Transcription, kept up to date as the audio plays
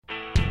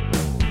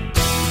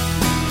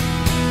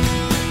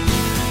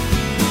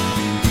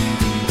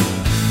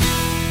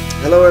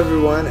Hello,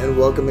 everyone, and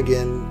welcome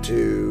again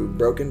to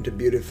Broken to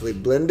Beautifully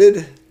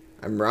Blended.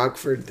 I'm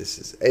Rockford. This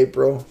is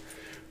April.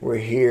 We're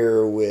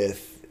here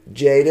with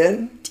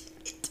Jaden.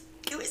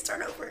 Can we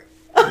start over?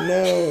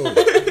 No,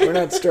 we're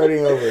not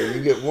starting over.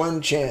 You get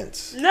one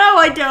chance. No,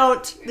 I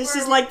don't. This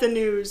is like the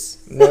news.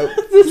 Nope.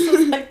 This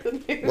is like the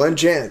news. One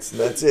chance.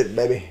 That's it,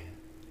 baby.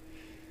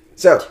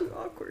 So, Too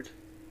awkward.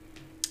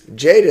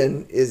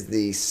 Jaden is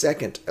the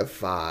second of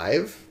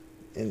 5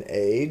 in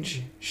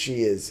age.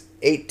 She is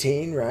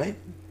 18, right?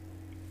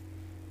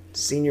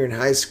 Senior in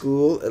high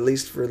school, at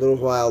least for a little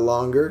while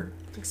longer.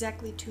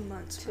 Exactly 2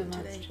 months 2 from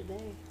months today.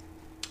 today.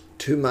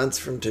 2 months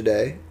from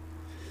today.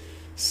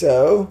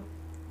 So,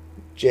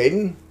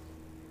 Jaden,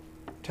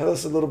 tell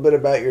us a little bit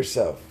about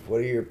yourself.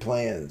 What are your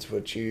plans?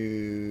 What do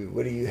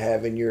you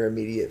have in your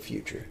immediate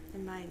future?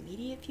 In my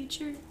immediate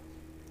future?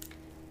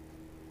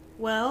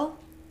 Well,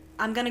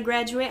 I'm gonna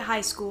graduate high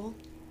school.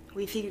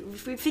 We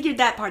figured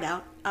that part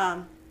out.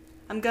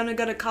 I'm gonna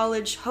go to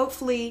college,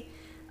 hopefully,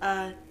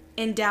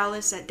 in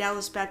Dallas at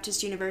Dallas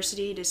Baptist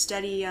University to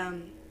study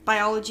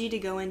biology, to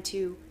go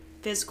into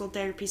physical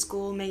therapy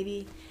school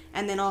maybe,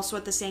 and then also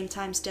at the same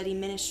time study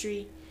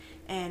ministry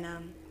and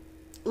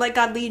let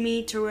God lead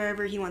me to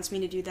wherever He wants me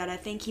to do that. I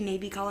think He may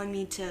be calling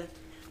me to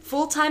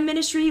full-time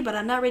ministry, but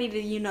I'm not ready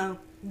to,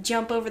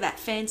 jump over that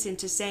fence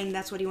into saying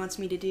that's what He wants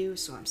me to do,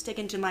 so I'm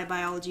sticking to my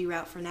biology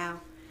route for now.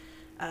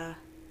 Yeah,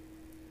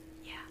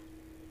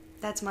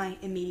 that's my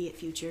immediate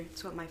future.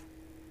 It's what my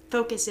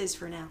focus is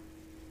for now.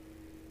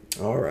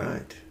 All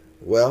right.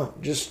 Well,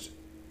 just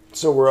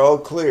so we're all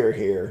clear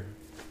here,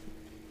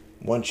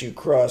 once you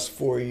cross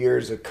 4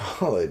 years of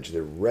college,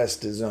 the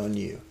rest is on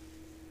you.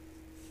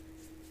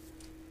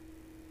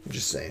 I'm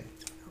just saying.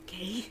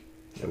 Okay.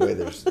 That way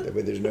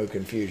there's no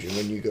confusion.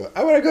 When you go,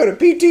 I want to go to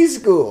PT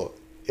school.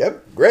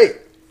 Yep, great.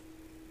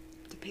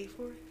 To pay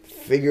for it?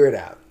 Figure it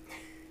out.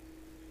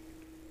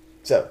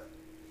 So.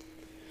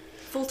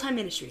 Full-time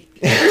ministry.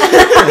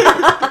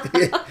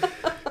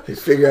 You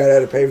figure out how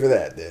to pay for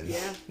that then.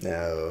 Yeah.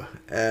 No.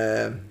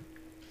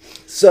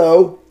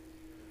 So,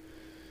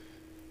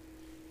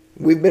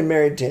 we've been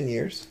married 10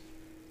 years.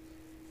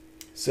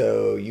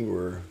 So, you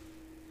were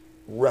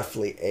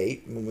roughly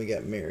 8 when we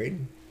got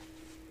married.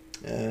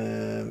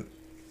 The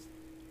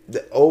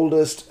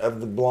oldest of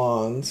the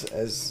blondes,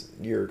 as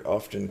you're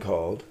often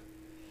called.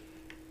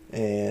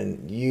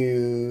 And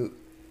you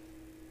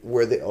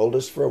were the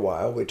oldest for a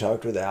while. We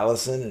talked with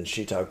Allison, and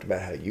she talked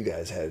about how you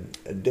guys had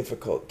a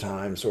difficult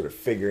time sort of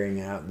figuring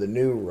out the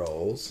new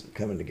roles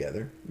coming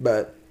together.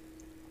 But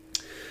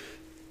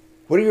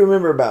what do you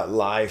remember about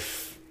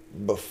life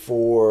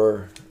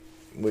before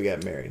we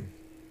got married?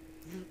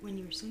 When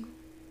you were single?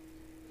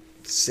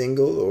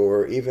 Single,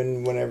 or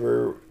even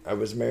whenever I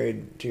was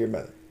married to your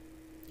mother?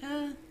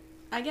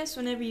 I guess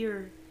whenever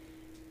you're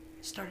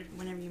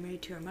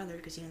married to your mother,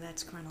 because,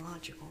 that's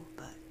chronological.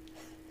 But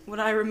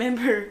what I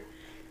remember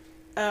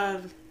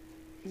of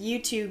you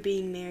two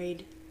being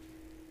married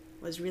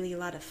was really a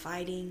lot of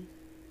fighting.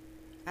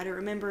 I don't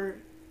remember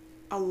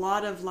a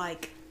lot of,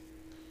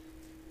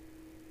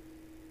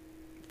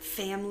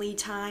 family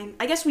time.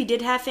 I guess we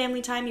did have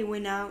family time. You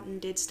went out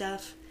and did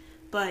stuff.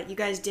 But you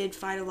guys did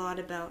fight a lot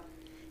about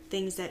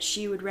things that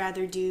she would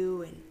rather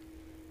do. And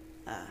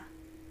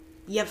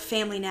you have a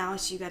family now,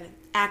 so you got to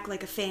act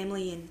like a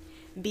family and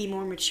be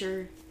more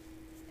mature.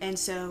 And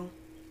so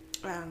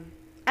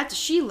after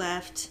she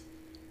left,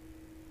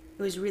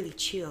 it was really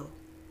chill,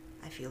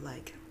 I feel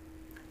like.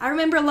 I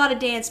remember a lot of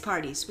dance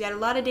parties. We had a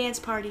lot of dance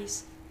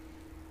parties.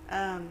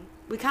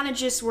 We kind of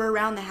just were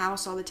around the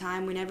house all the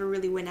time. We never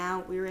really went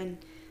out. We were in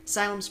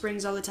Siloam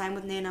Springs all the time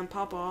with Nana and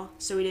Pawpaw,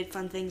 so we did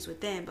fun things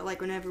with them. But,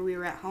 whenever we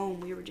were at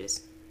home, we were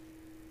just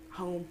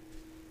home.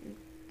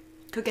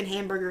 Cooking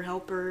Hamburger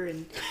Helper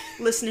and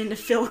listening to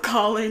Phil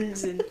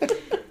Collins and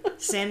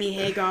Sammy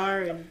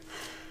Hagar and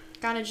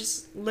kind of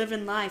just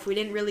living life. We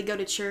didn't really go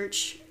to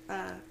church.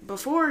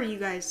 Before you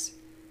guys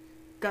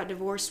got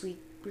divorced, we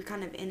were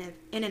kind of in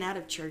and out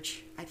of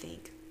church, I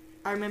think.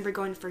 I remember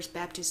going to First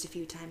Baptist a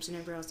few times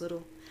whenever I was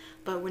little.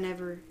 But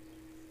whenever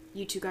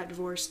you two got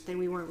divorced, then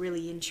we weren't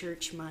really in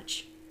church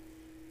much.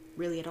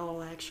 Really at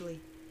all, actually.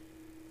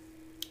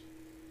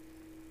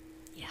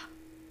 Yeah.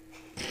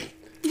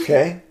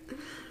 Okay.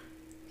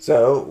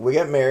 So, we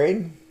got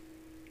married.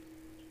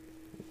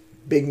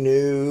 Big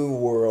new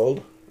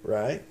world,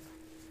 right?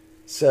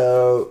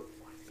 So,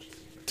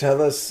 tell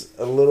us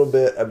a little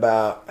bit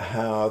about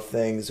how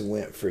things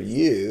went for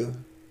you,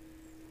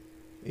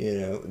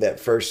 that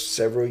first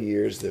several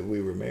years that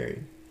we were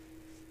married.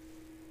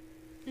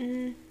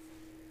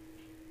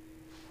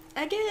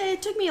 I guess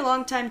it took me a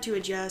long time to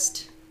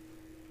adjust.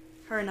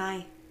 Her and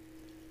I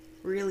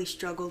really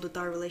struggled with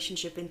our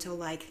relationship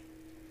until, I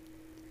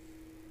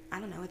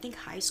think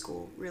high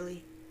school,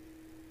 really.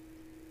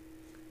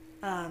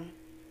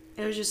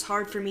 It was just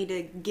hard for me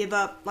to give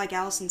up, like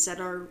Allison said,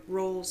 our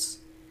roles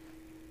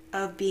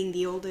of being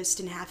the oldest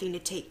and having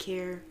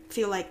to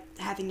feel like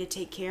having to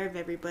take care of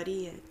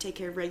everybody, and take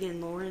care of Reagan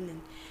and Lauren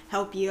and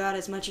help you out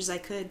as much as I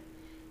could.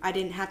 I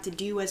didn't have to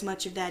do as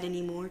much of that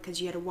anymore because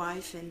you had a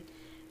wife, and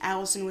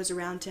Allison was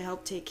around to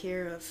help take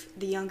care of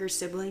the younger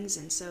siblings,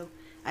 and so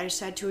I just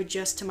had to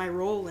adjust to my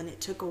role, and it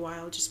took a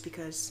while just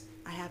because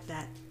I have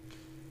that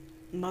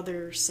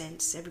mother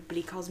sense.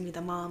 Everybody calls me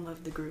the mom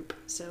of the group,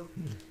 so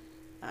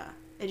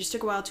it just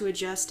took a while to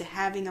adjust to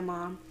having a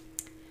mom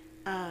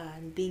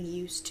and being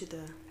used to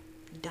the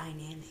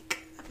dynamic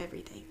of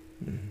everything.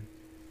 Mm-hmm.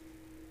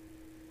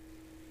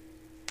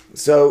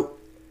 So,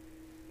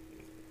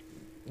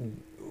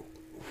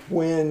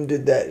 when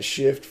did that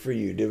shift for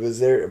you? Was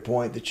there a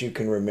point that you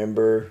can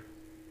remember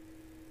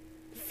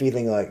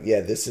feeling like, yeah,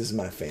 this is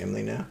my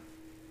family now?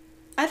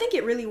 I think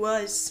it really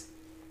was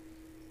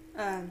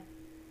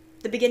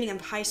the beginning of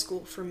high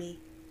school for me.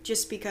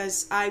 Just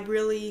because I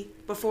really,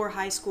 before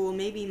high school,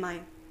 maybe my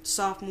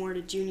sophomore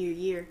to junior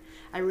year,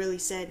 I really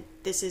said,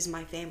 this is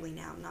my family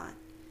now, not,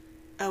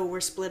 oh,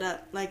 we're split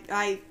up. Like,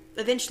 I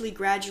eventually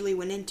gradually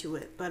went into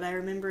it, but I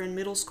remember in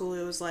middle school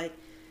it was like,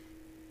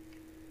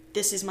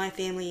 this is my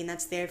family and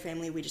that's their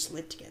family, we just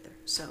live together.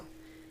 So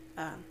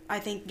I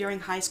think during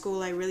high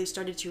school I really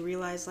started to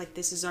realize, like,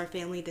 this is our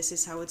family, this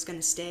is how it's going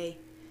to stay,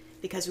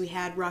 because we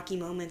had rocky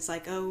moments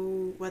like,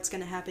 oh, what's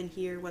going to happen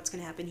here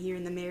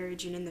in the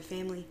marriage and in the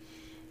family.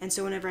 And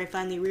so whenever I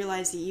finally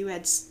realized that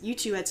you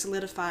two had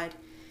solidified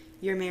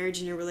your marriage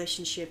and your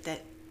relationship,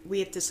 that we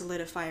have to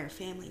solidify our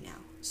family now.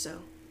 So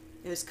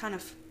it was kind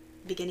of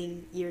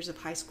beginning years of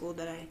high school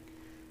that I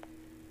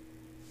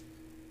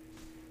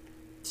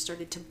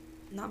started to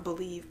not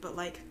believe, but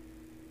like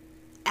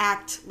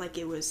act like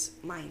it was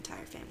my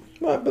entire family.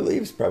 Well,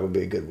 believe's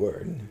probably a good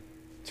word.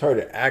 It's hard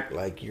to act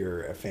like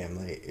you're a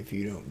family if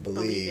you don't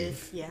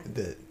believe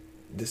that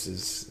this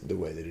is the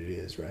way that it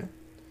is, right?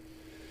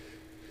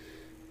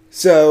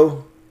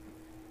 So,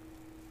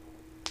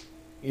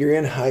 you're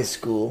in high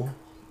school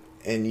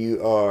and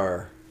you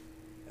are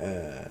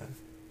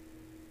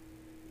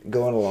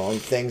going along.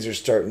 Things are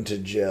starting to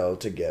gel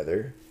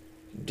together.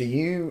 Do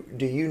you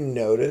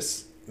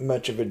notice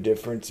much of a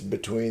difference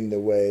between the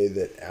way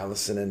that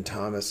Allison and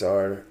Thomas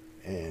are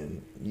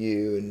and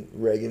you and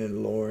Reagan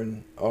and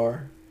Lauren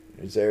are?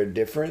 Is there a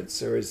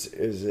difference, or is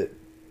it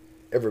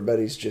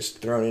everybody's just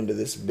thrown into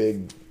this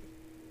big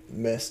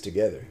mess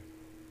together?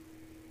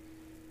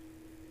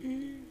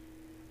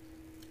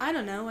 I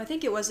don't know. I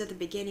think it was at the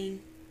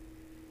beginning.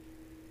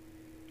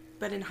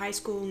 But in high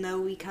school, no,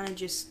 we kind of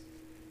just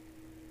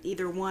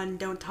either one,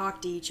 don't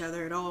talk to each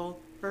other at all,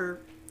 or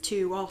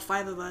two, all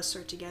five of us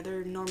are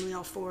together. Normally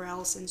all four,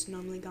 Allison's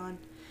normally gone.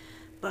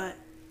 But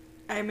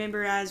I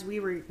remember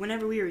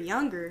whenever we were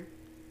younger,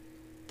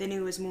 then it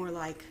was more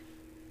like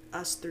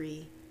us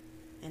three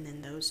and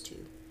then those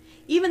two.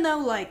 Even though,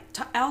 like,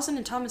 Allison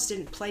and Thomas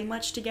didn't play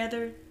much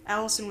together,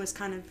 Allison was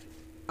kind of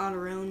on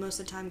her own most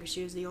of the time because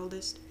she was the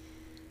oldest.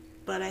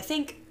 But I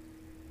think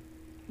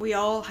we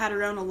all had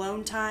our own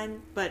alone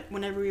time, but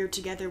whenever we were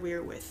together, we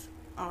were with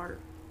our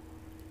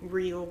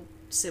real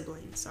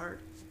siblings, our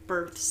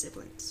birth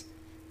siblings,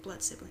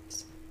 blood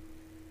siblings.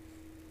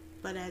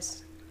 But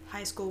as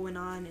high school went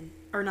on,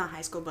 or not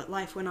high school, but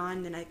life went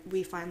on, then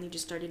we finally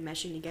just started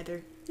meshing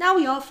together. Now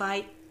we all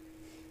fight.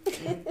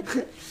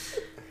 And,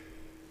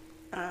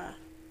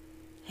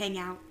 hang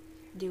out,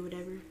 do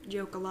whatever,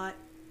 joke a lot,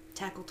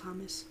 tackle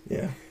Thomas.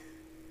 Yeah.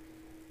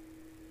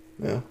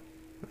 Well,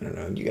 I don't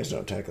know. You guys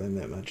don't tackle him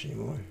that much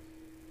anymore.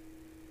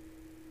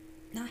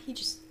 Nah, he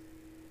just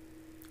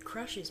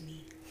crushes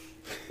me.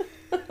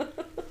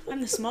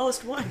 I'm the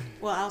smallest one.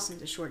 Well, Allison's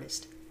the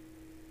shortest.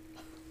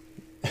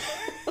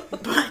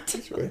 But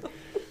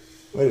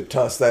way to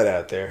toss that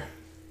out there.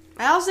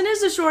 Allison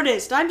is the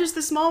shortest. I'm just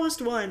the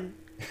smallest one.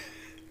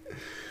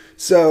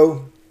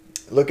 So,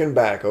 looking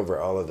back over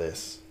all of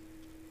this,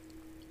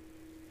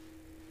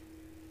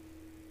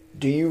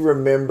 do you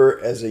remember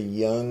as a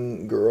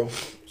young girl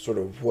sort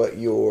of what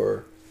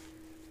your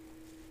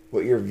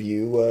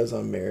view was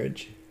on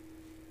marriage?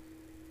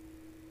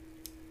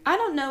 I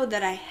don't know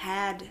that I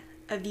had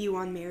a view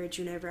on marriage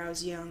whenever I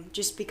was young,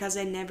 just because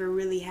I never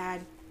really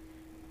had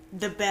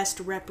the best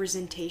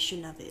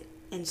representation of it.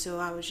 And so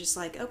I was just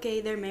like, okay,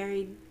 they're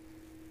married.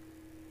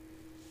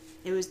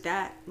 It was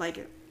that. Like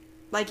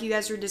you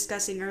guys were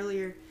discussing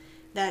earlier,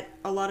 that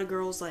a lot of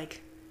girls,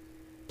 like,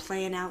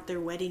 plan out their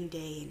wedding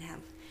day and have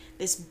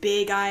this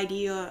big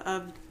idea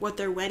of what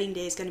their wedding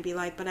day is going to be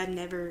like, but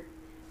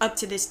up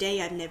to this day,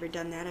 I've never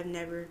done that. I've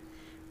never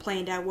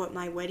planned out what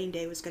my wedding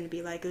day was going to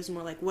be like. It was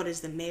more like, what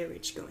is the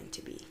marriage going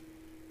to be?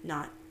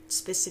 Not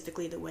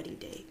specifically the wedding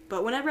day.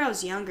 But whenever I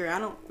was younger, I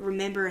don't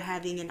remember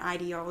having an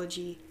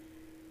ideology.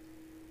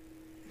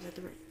 Is that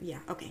the right? Yeah,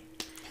 okay.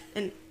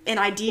 An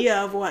idea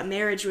of what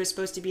marriage was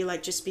supposed to be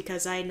like, just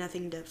because I had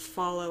nothing to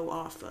follow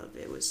off of.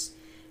 It was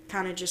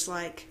kind of just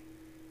like,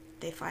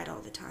 they fight all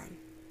the time.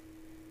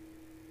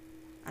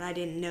 And I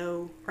didn't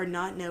know or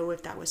not know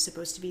if that was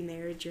supposed to be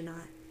marriage or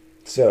not.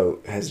 So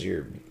has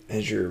your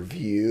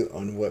view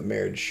on what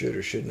marriage should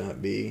or should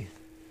not be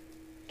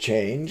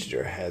changed,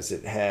 or has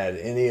it had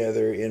any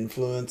other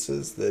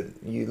influences that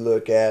you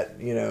look at,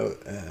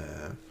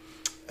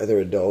 other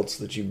adults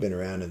that you've been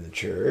around in the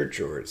church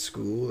or at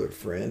school or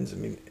friends? I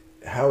mean,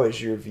 how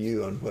is your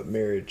view on what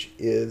marriage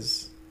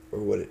is or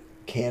what it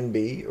can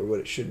be or what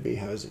it should be?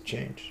 How has it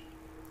changed?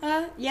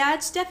 Yeah,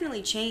 it's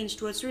definitely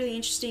changed. What's really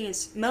interesting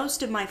is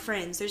most of my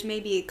friends, there's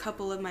maybe a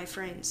couple of my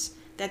friends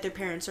that their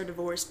parents are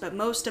divorced, but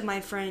most of my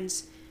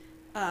friends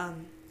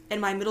in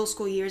my middle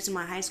school years and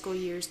my high school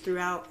years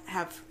throughout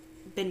have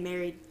been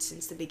married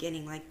since the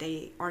beginning. Like,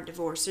 they aren't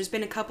divorced. There's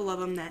been a couple of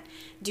them that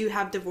do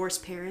have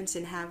divorced parents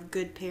and have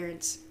good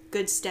parents,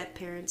 good step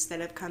parents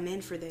that have come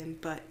in for them,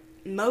 but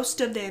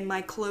most of them,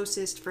 my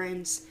closest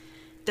friends,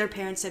 their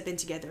parents have been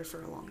together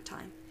for a long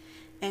time.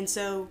 And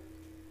so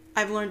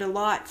I've learned a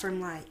lot from,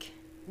 like,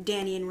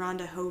 Danny and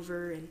Rhonda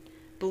Hover and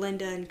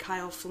Belinda and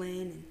Kyle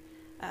Flynn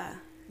and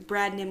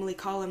Brad and Emily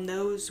Collum,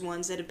 those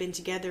ones that have been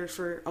together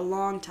for a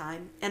long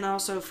time. And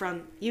also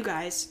from you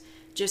guys,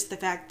 just the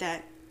fact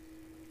that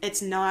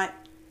it's not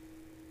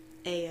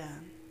a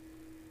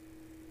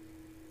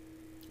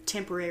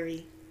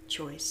temporary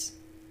choice.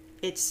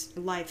 It's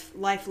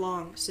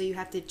lifelong. So you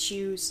have to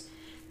choose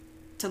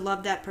to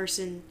love that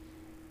person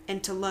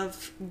and to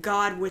love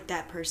God with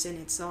that person.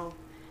 It's all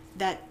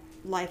that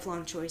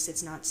lifelong choice.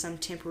 It's not some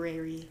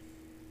temporary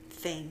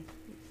thing.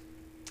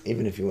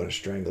 Even if you want to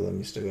strangle them,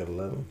 you still got to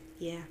love them.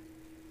 Yeah.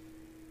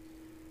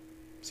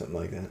 Something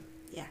like that.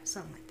 Yeah,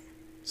 something like that.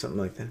 Something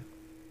like that.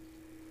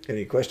 Got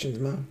any questions,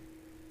 Mom?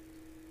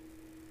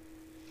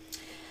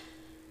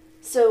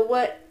 So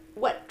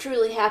what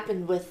truly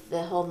happened with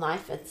the whole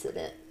knife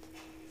incident?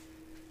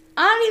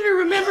 I don't even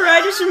remember.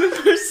 I just remember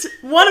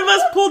one of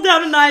us pulled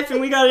down a knife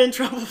and we got in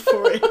trouble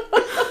for it.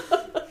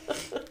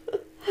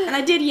 And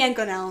I did yank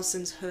on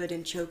Allison's hood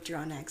and choked her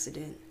on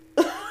accident.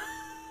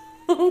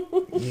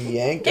 You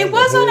yanked. It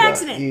was on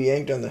accident. You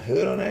yanked on the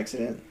hood on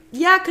accident?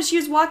 Yeah, because she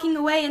was walking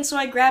away, and so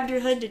I grabbed her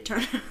hood to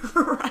turn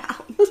her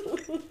around.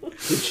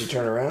 Did she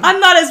turn around? I'm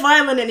not as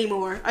violent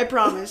anymore, I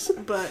promise.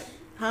 But,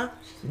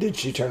 Did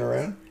she turn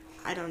around?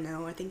 I don't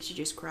know. I think she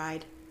just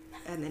cried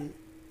and then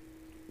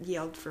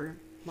yelled for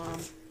Mom.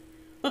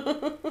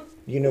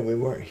 You know we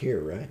weren't here,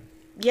 right?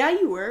 Yeah,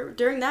 you were.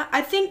 During that,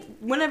 I think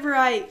whenever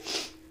I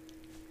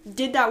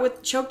did that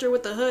with, choked her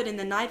with the hood and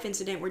the knife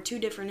incident were two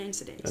different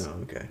incidents.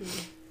 Oh, okay.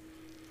 Mm-hmm.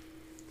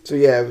 So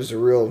yeah, it was a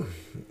real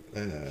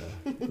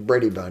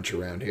Brady Bunch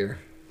around here.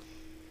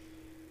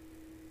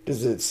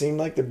 Does it seem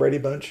like the Brady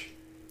Bunch?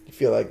 You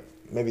feel like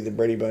maybe the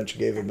Brady Bunch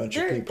gave a bunch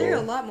of people... They're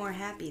a lot more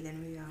happy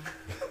than we are.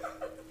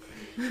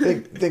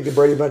 think the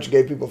Brady Bunch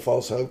gave people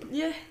false hope?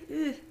 Yeah.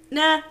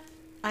 Nah.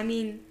 I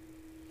mean,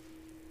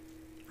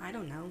 I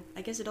don't know.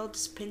 I guess it all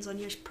just depends on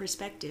your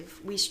perspective.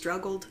 We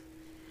struggled.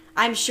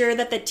 I'm sure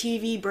that the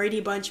TV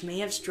Brady Bunch may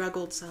have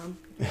struggled some.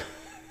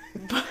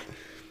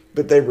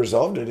 But they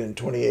resolved it in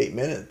 28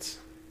 minutes.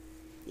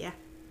 Yeah.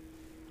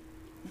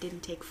 It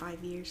didn't take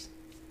 5 years.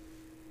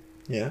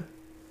 Yeah.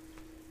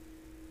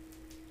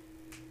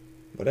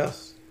 What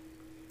else?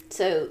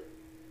 So,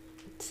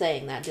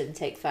 saying that didn't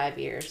take 5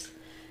 years,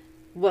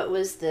 what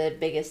was the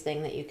biggest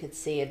thing that you could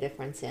see a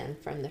difference in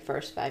from the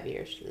first 5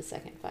 years to the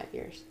second 5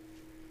 years?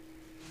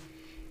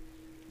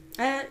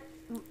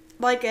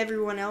 Like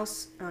everyone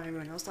else,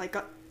 like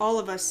all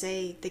of us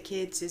say, the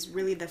kids is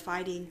really the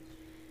fighting.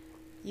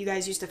 You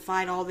guys used to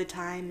fight all the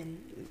time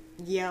and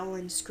yell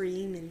and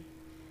scream and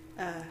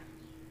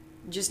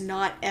just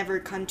not ever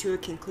come to a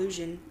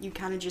conclusion. You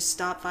kind of just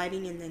stop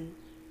fighting, and then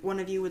one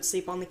of you would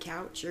sleep on the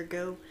couch or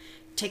go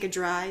take a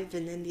drive,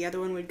 and then the other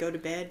one would go to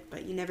bed,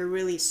 but you never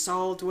really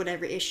solved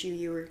whatever issue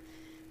you were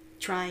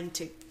trying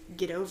to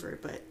get over.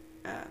 But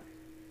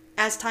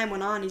as time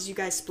went on, as you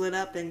guys split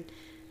up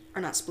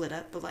or not split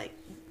up, but like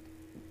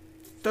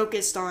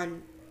focused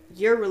on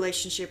your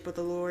relationship with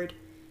the Lord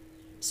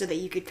so that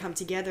you could come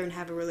together and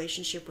have a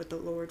relationship with the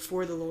Lord,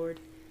 for the Lord,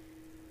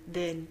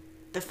 then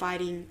the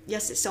fighting,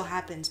 yes, it still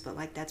happens, but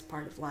like that's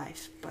part of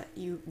life. But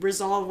you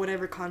resolve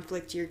whatever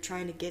conflict you're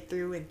trying to get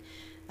through, and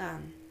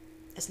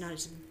it's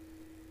not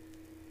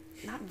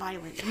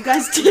violent. You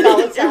guys did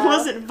it. It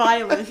wasn't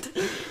violent.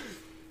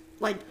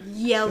 Like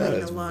yelling not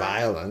a as lot.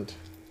 Violent.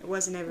 It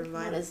wasn't ever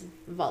violent. Not as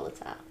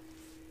volatile.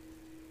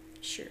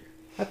 Sure.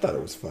 I thought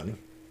it was funny.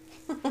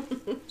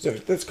 So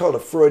that's called a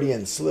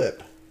Freudian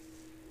slip.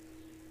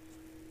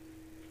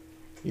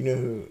 You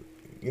know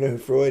who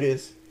Freud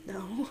is?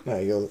 No. No,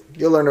 you'll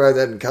learn about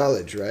that in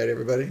college, right,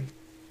 everybody?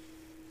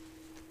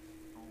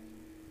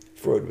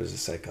 Freud was a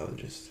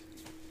psychologist.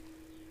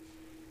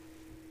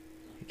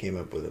 He came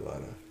up with a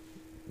lot of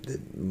the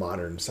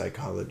modern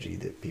psychology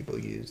that people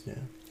use now.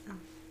 Oh.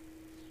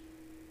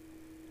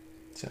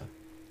 So.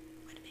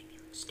 Why to make me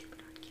look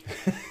stupid on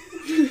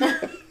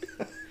camera?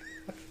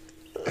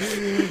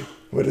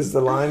 What is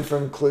the line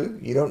from Clue?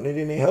 You don't need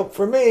any help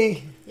from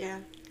me. Yeah.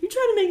 You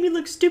trying to make me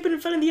look stupid in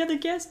front of the other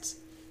guests?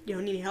 You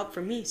don't need any help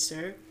from me,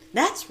 sir.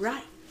 That's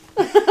right.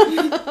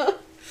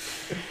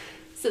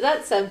 So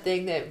that's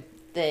something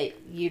that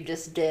you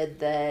just did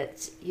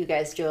that you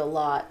guys do a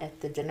lot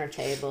at the dinner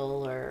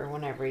table or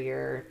whenever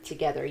you're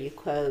together. You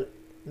quote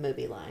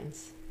movie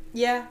lines.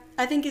 Yeah,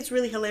 I think it's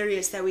really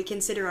hilarious that we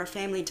consider our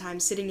family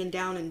time sitting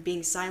down and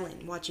being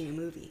silent and watching a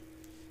movie.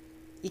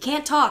 You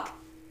can't talk.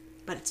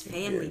 but it's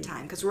family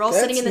time because we're all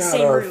sitting in the That's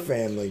same not our room.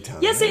 family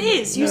time. Yes, it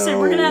is. You said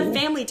we're gonna have No.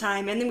 family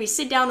time, and then we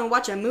sit down and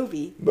watch a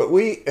movie. But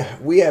we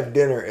have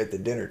dinner at the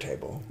dinner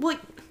table. Well,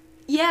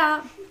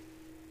 yeah,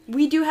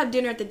 we do have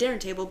dinner at the dinner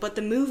table, but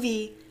the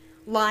movie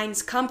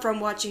lines come from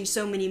watching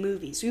so many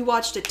movies. We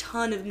watched a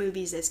ton of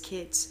movies as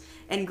kids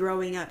and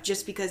growing up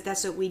just because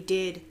that's what we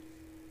did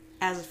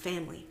as a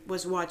family,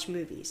 was watch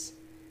movies.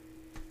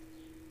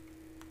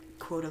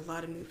 Quote a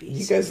lot of movies.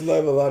 You guys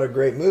love a lot of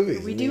great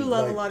movies. We I do mean,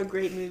 love like, a lot of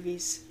great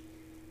movies.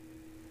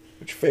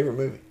 What's your favorite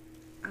movie?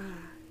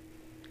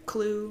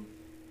 Clue,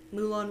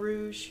 Moulin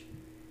Rouge.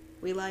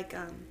 We like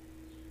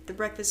The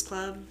Breakfast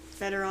Club,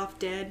 Better Off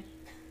Dead.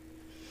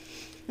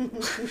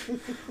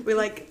 We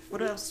like,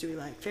 what else do we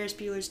like? Ferris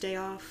Bueller's Day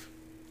Off.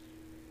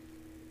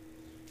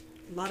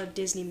 A lot of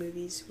Disney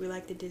movies. We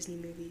like the Disney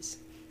movies.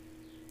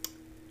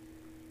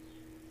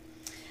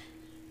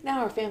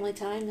 Now our family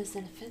time is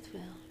in a fifth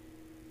wheel.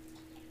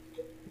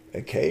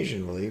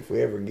 Occasionally, if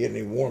we ever get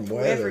any warm If we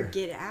weather. ever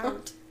get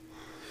out.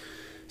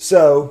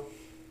 So,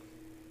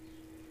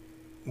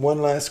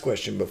 one last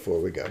question before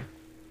we go.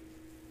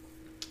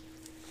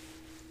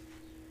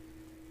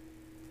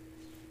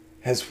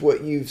 Has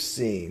what you've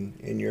seen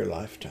in your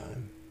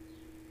lifetime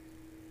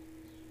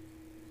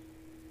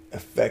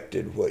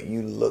affected what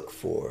you look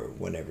for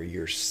whenever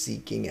you're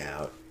seeking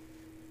out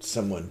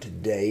someone to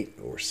date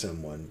or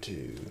someone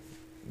to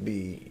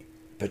be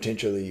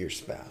potentially your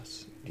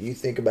spouse? Do you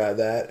think about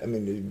that? I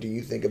mean, do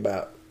you think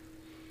about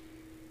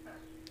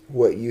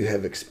what you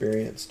have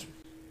experienced?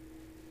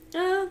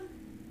 I'm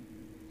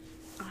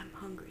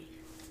hungry.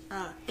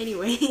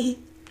 Anyway.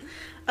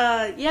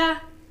 Yeah,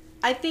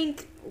 I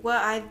think what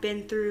I've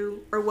been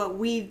through, or what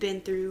we've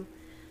been through,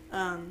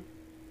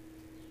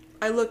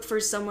 I look for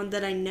someone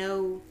that I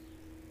know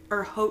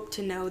or hope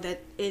to know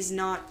that is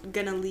not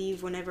gonna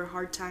leave whenever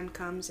hard time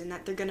comes, and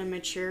that they're gonna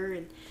mature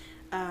and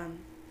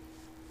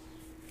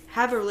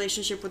have a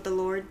relationship with the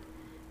Lord.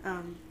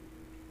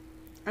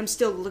 I'm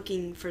still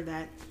looking for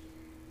that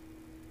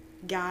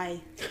guy.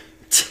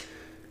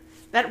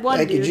 That one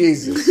Thank dude. you,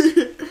 Jesus.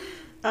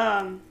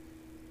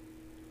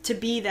 To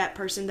be that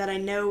person that I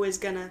know is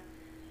gonna,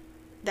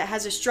 that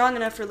has a strong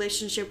enough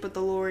relationship with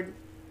the Lord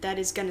that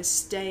is gonna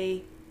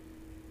stay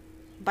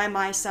by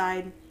my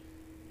side,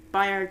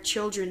 by our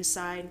children's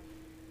side,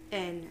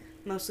 and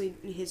mostly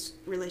his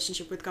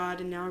relationship with God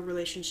and our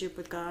relationship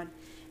with God.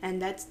 And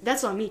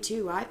that's on me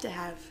too. I have to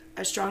have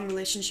a strong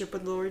relationship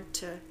with the Lord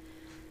to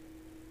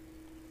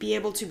be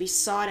able to be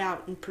sought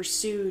out and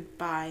pursued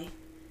by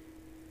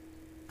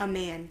a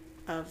man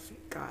of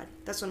God.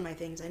 That's one of my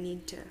things. I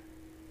need to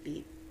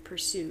be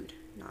pursued,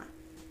 not,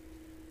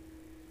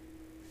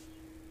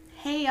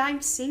 hey,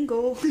 I'm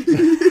single. How'd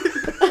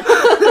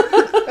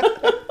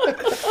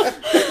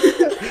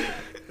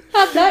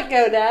that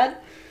go, Dad?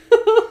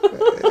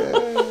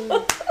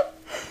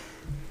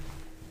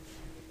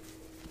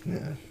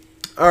 Yeah.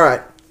 All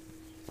right.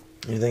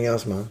 Anything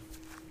else, Mom?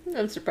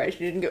 I'm surprised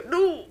you didn't go,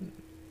 no.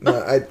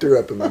 No, I threw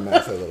up in my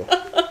mouth a little.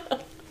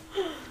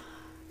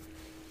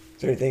 Is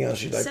there anything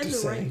else you'd like Said to the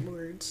say? right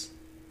words.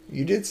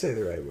 You did say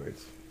the right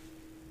words.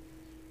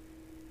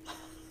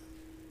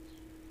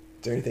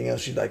 Is there anything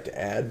else you'd like to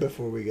add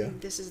before we go?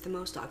 This is the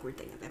most awkward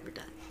thing I've ever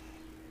done.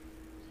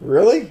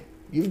 Really?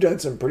 You've done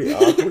some pretty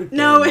awkward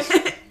No,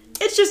 things.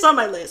 it's just on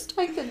my list.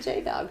 Like the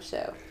J-Dog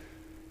show.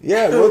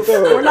 Yeah, we'll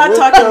throw, We're not we'll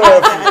talking throw about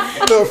a,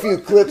 that. throw a few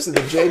clips of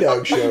the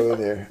J-Dog show in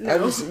there. I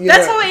just, you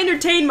That's know, how I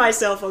entertain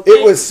myself, okay?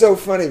 It was so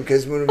funny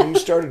because when you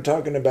started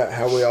talking about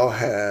how we all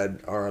had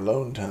our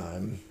alone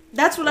time.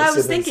 That's what I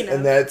was siblings, thinking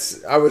of.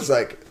 And I was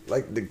like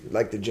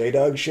the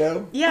J-Dog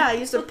show. Yeah, I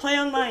used to play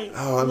on my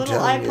Oh, I'm little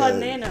telling iPod you,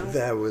 Nano.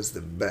 that was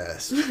the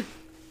best.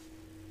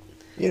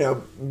 You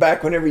know,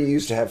 back whenever you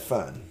used to have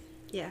fun.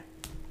 Yeah.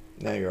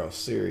 Now you're all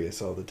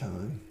serious all the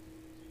time.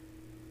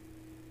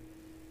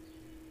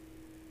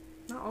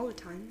 Not all the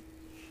time.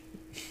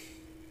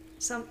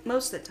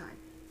 Most of the time.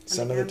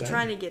 Some of the I'm time.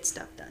 trying to get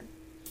stuff done.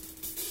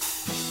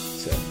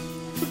 So,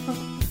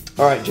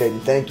 all right, Jaden,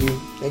 thank you.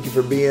 Thank you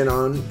for being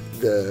on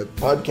the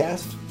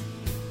podcast.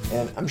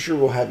 And I'm sure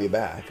we'll have you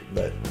back,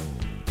 but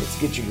let's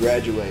get you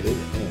graduated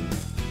and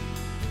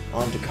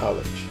on to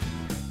college.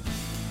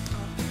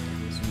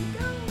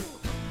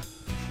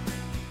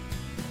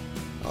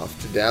 Off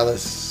to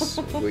Dallas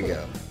we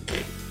go.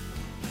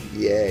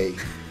 Yay.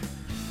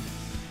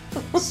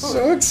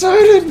 So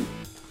excited.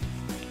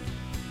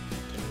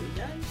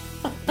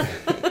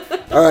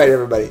 All right,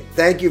 everybody.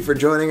 Thank you for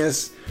joining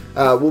us.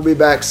 We'll be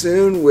back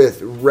soon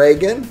with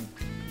Reagan.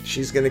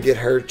 She's going to get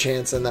her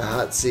chance in the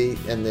hot seat,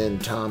 and then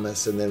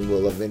Thomas, and then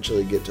we'll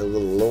eventually get to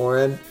little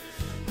Lauren.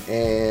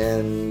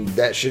 And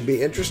that should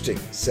be interesting.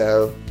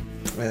 So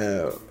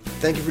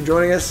thank you for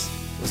joining us.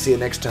 We'll see you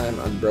next time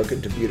on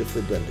Broken to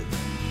Beautifully Blended.